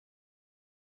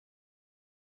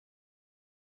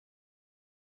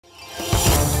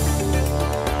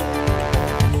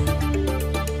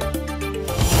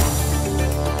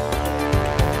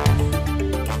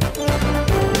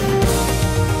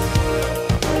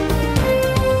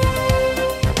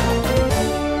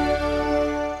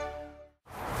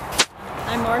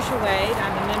Marcia Wade.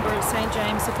 I'm a member of St.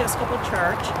 James Episcopal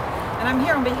Church, and I'm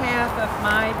here on behalf of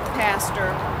my pastor,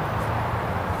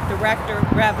 the rector,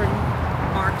 Reverend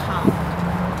Mark Holland.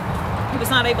 He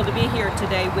was not able to be here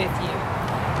today with you.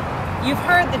 You've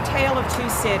heard the tale of two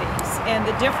cities and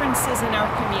the differences in our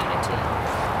community.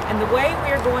 And the way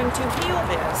we're going to heal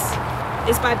this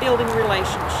is by building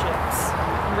relationships.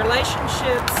 And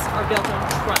relationships are built on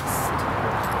trust.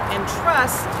 And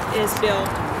trust is built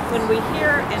when we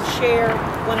hear and share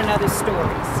one another's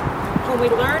stories. When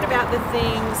we learn about the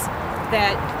things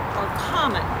that are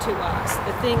common to us,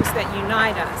 the things that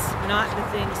unite us, not the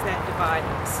things that divide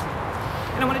us.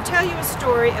 And I want to tell you a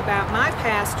story about my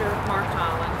pastor, Mark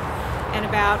Holland, and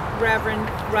about Reverend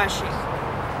Rushing.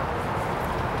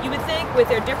 You would think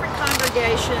with their different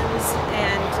congregations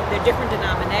and their different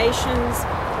denominations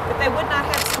that they would not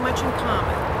have so much in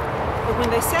common. But when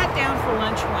they sat down for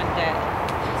lunch one day,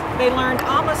 they learned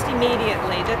almost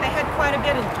immediately that they had quite a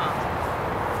bit in common.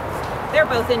 They're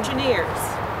both engineers.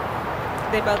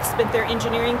 They both spent their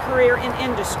engineering career in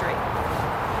industry.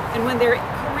 And when their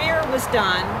career was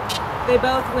done, they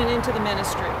both went into the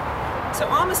ministry. So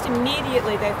almost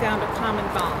immediately they found a common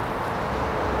bond.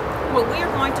 What we are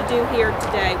going to do here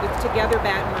today with Together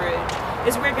Baton Rouge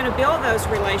is we're going to build those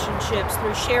relationships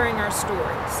through sharing our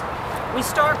stories. We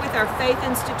start with our faith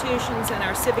institutions and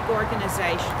our civic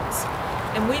organizations.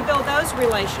 And we build those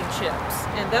relationships,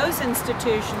 and those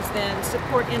institutions then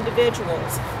support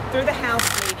individuals through the house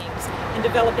meetings in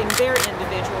developing their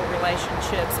individual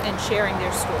relationships and sharing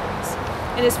their stories.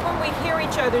 And it's when we hear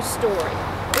each other's story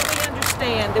that we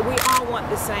understand that we all want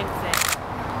the same thing.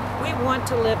 We want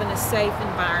to live in a safe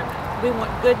environment. We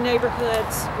want good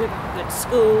neighborhoods, we want good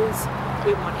schools,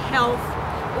 we want health,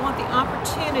 we want the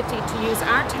opportunity to use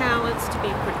our talents to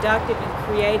be productive and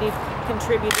creative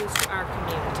contributors to our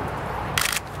community.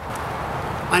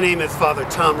 My name is Father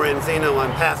Tom Ranzino.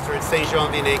 I'm pastor at St.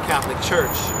 Jean-Vianney Catholic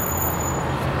Church.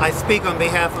 I speak on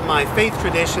behalf of my faith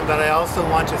tradition, but I also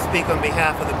want to speak on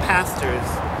behalf of the pastors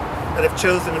that have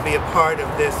chosen to be a part of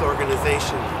this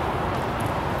organization.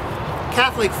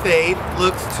 Catholic faith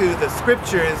looks to the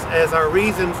scriptures as our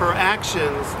reason for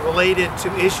actions related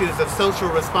to issues of social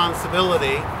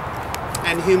responsibility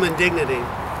and human dignity.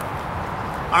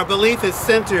 Our belief is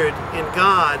centered in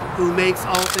God who makes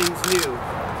all things new,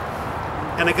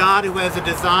 and a God who has a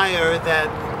desire that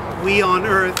we on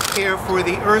earth care for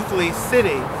the earthly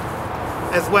city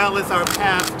as well as our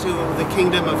path to the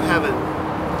kingdom of heaven.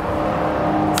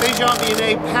 St.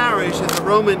 Jean-Vianney Parish is a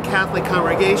Roman Catholic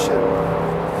congregation.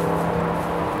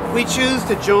 We choose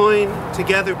to join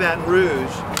Together Baton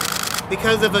Rouge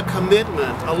because of a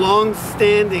commitment, a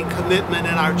long-standing commitment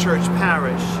in our church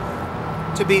parish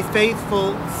to be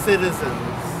faithful citizens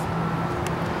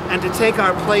and to take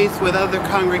our place with other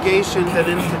congregations and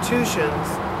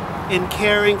institutions in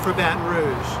caring for Baton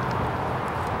Rouge.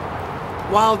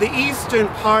 While the eastern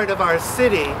part of our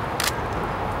city,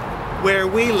 where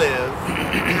we live,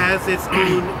 has its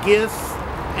own gifts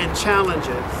and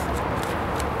challenges,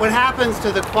 what happens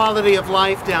to the quality of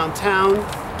life downtown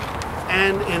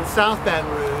and in South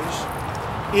Baton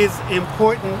Rouge is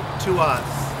important to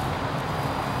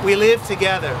us. We live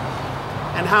together.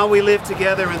 And how we live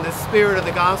together in the spirit of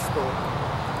the gospel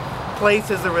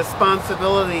places a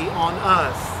responsibility on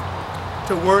us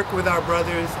to work with our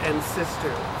brothers and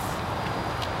sisters,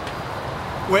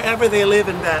 wherever they live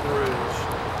in Baton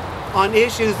Rouge, on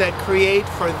issues that create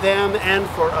for them and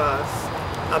for us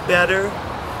a better,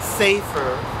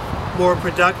 safer, more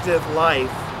productive life.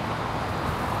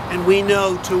 And we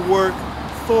know to work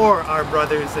for our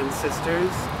brothers and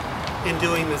sisters in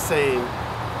doing the same.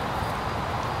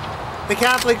 The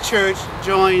Catholic Church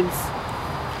joins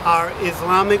our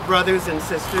Islamic brothers and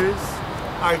sisters,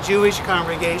 our Jewish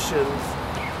congregations,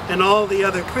 and all the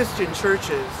other Christian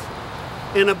churches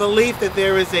in a belief that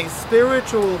there is a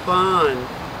spiritual bond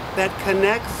that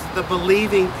connects the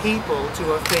believing people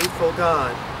to a faithful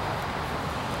God,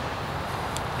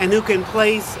 and who can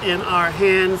place in our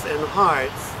hands and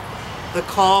hearts the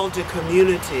call to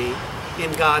community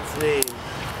in God's name.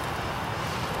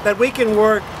 That we can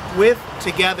work with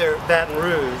Together Baton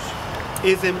Rouge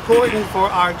is important for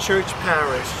our church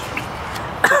parish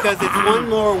because it's one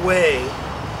more way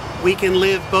we can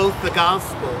live both the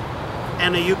gospel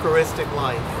and a Eucharistic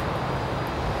life.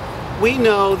 We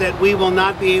know that we will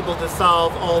not be able to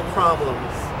solve all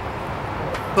problems,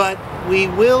 but we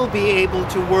will be able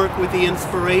to work with the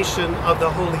inspiration of the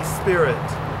Holy Spirit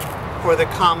for the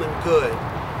common good.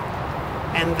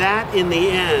 And that, in the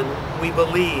end, we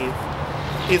believe,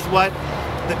 is what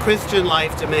the Christian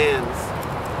life demands.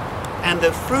 And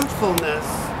the fruitfulness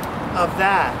of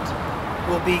that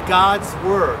will be God's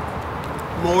work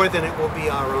more than it will be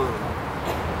our own.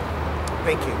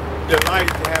 Thank you.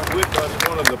 Delighted to have with us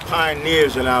one of the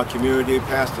pioneers in our community,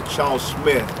 Pastor Charles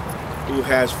Smith, who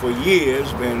has for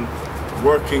years been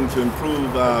working to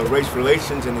improve race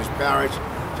relations in his parish,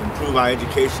 to improve our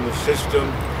educational system,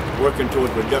 working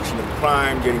towards reduction of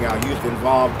crime, getting our youth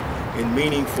involved in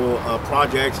meaningful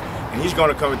projects. And he's going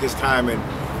to come at this time and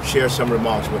share some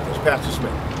remarks with us. Pastor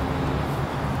Smith.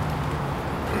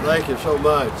 Thank you so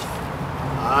much.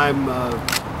 I'm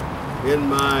in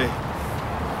my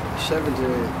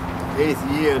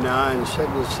 78th year now, and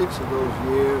 76 of those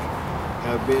years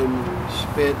have been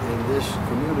spent in this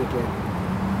community.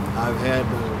 I've had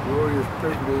the glorious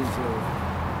privilege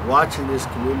of watching this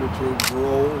community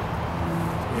grow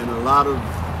in a lot of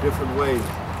different ways.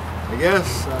 I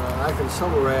guess I can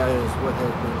summarize what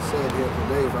has been said here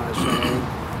today by saying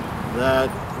that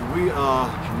we are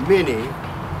many,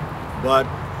 but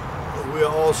we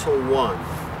are also one.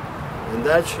 And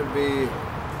that should be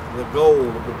the goal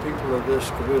of the people of this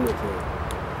community,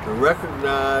 to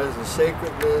recognize the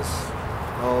sacredness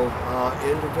of our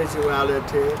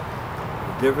individuality,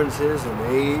 the differences in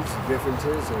age,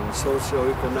 differences in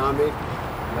socioeconomic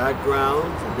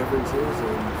backgrounds, the differences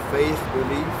in faith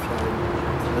beliefs,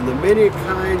 and the many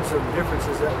kinds of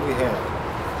differences that we have,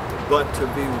 but to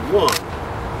be one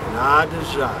in our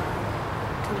desire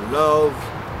to love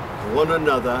one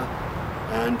another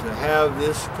and to have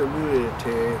this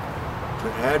community to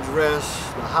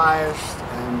address the highest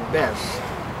and best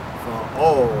for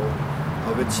all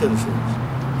of its citizens.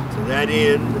 To that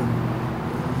end,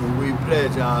 we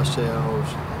pledge ourselves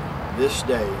this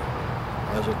day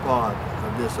as a part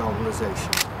of this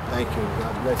organization. Thank you.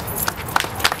 God bless you.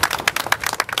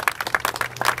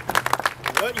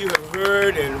 What you have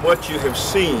heard and what you have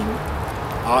seen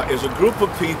is a group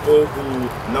of people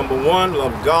who, number one,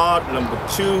 love God, number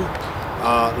two,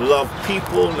 love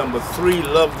people, number three,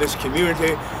 love this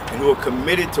community, and who are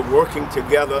committed to working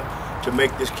together to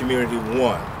make this community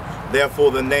one.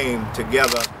 Therefore, the name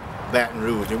Together Baton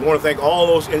Rouge. And we want to thank all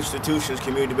those institutions,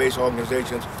 community-based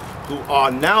organizations who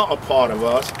are now a part of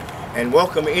us, and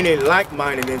welcome any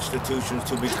like-minded institutions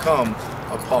to become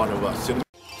a part of us.